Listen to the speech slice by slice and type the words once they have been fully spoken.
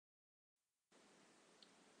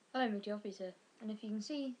Hello, TheMghtyOffbeats here, and if you can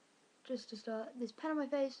see, just to start, this pen on my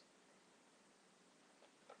face,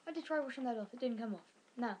 I did try washing that off, it didn't come off.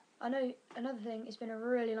 Now, I know another thing, it's been a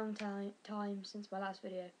really long time since my last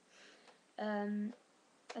video.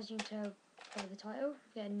 As you can tell by the title,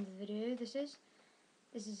 getting into the video, this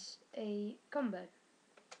is a combo,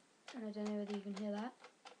 and I don't know whether you can hear that,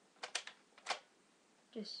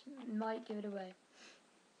 just might give it away.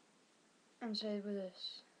 And so with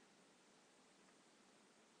this.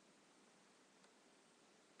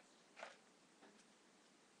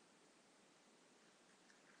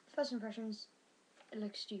 First impressions, it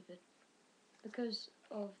looks stupid because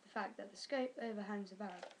of the fact that the scope overhangs the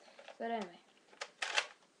barrel. But anyway,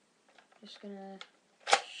 just gonna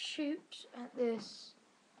shoot at this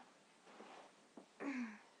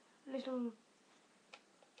little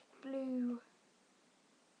blue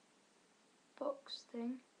box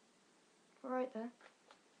thing right there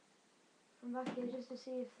from back here, just to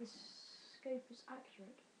see if the scope is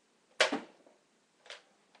accurate.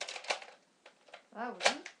 That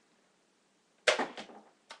wasn't.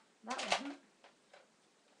 That wasn't.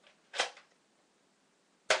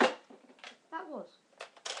 That was.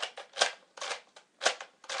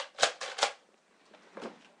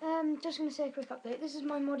 Just going to say a quick update. This is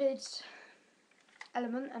my modded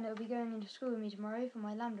element, and it'll be going into school with me tomorrow for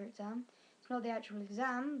my Lambda exam. It's not the actual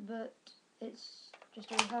exam, but it's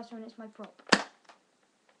just a rehearsal and it's my prop.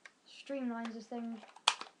 Streamlines this thing,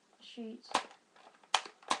 shoots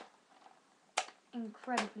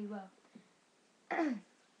incredibly well.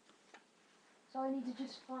 So I need to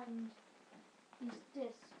just find these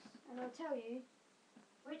discs, and I'll tell you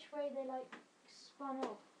which way they spun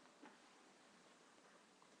off.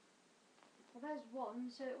 Well, there's one,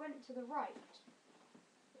 so it went to the right.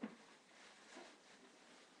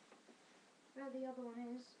 Where the other one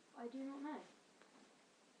is, I do not know.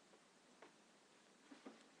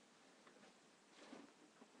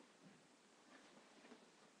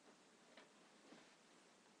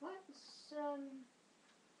 That's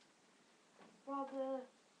rather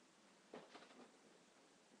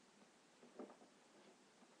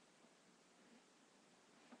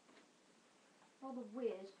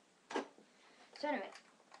weird. So anyway,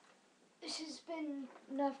 this has been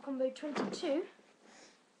Nerf Combo 22.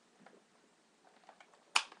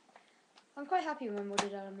 I'm quite happy with my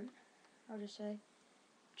modded element, I'll just say.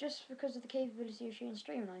 Just because of the capability of shooting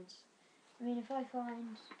streamlines. I mean, if I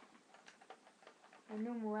find a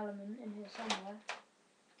normal element in here somewhere,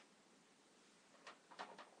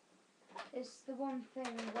 it's the one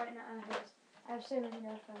thing right now I have so many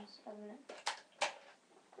Nerf guns at the minute.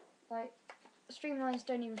 Like, streamlines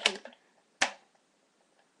don't even shoot.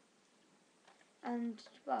 And,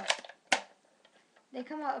 well, they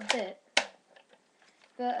come out a bit,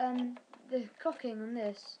 but the cocking on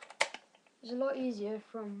this is a lot easier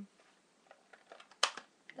from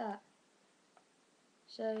that.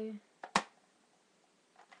 So,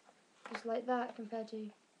 it's like that compared to,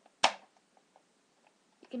 you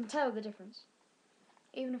can tell the difference.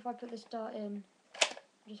 Even if I put this dart in,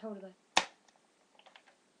 just hold it there.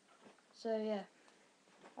 So yeah,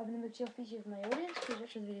 I've been TheMghtyOffbeats for my audience. Please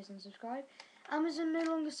watch the videos and subscribe. Amazon no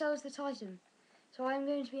longer sells the Titan, so I am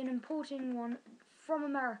going to be importing one from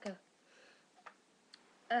America.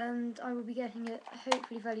 And I will be getting it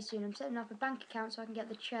hopefully fairly soon. I'm setting up a bank account so I can get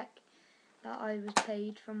the check that I was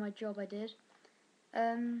paid from my job I did.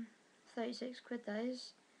 36 quid that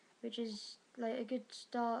is, which is like a good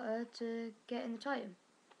starter to get in the Titan.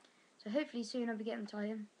 So hopefully soon I'll be getting the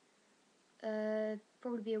Titan.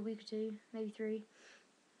 Probably be a week or two, maybe 3.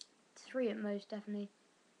 3 at most, definitely.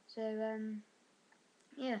 So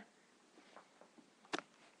yeah.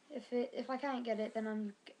 If I can't get it,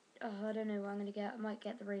 then I don't know what I'm gonna get. I might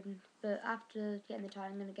get the Raven, but after getting the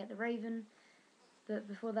Titan, I'm gonna get the Raven. But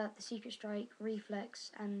before that, the Secret Strike,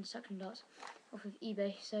 Reflex, and Suction Darts off of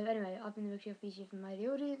eBay. So anyway, I've been TheMghtyOffbeats from my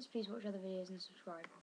audience. Please watch other videos and subscribe.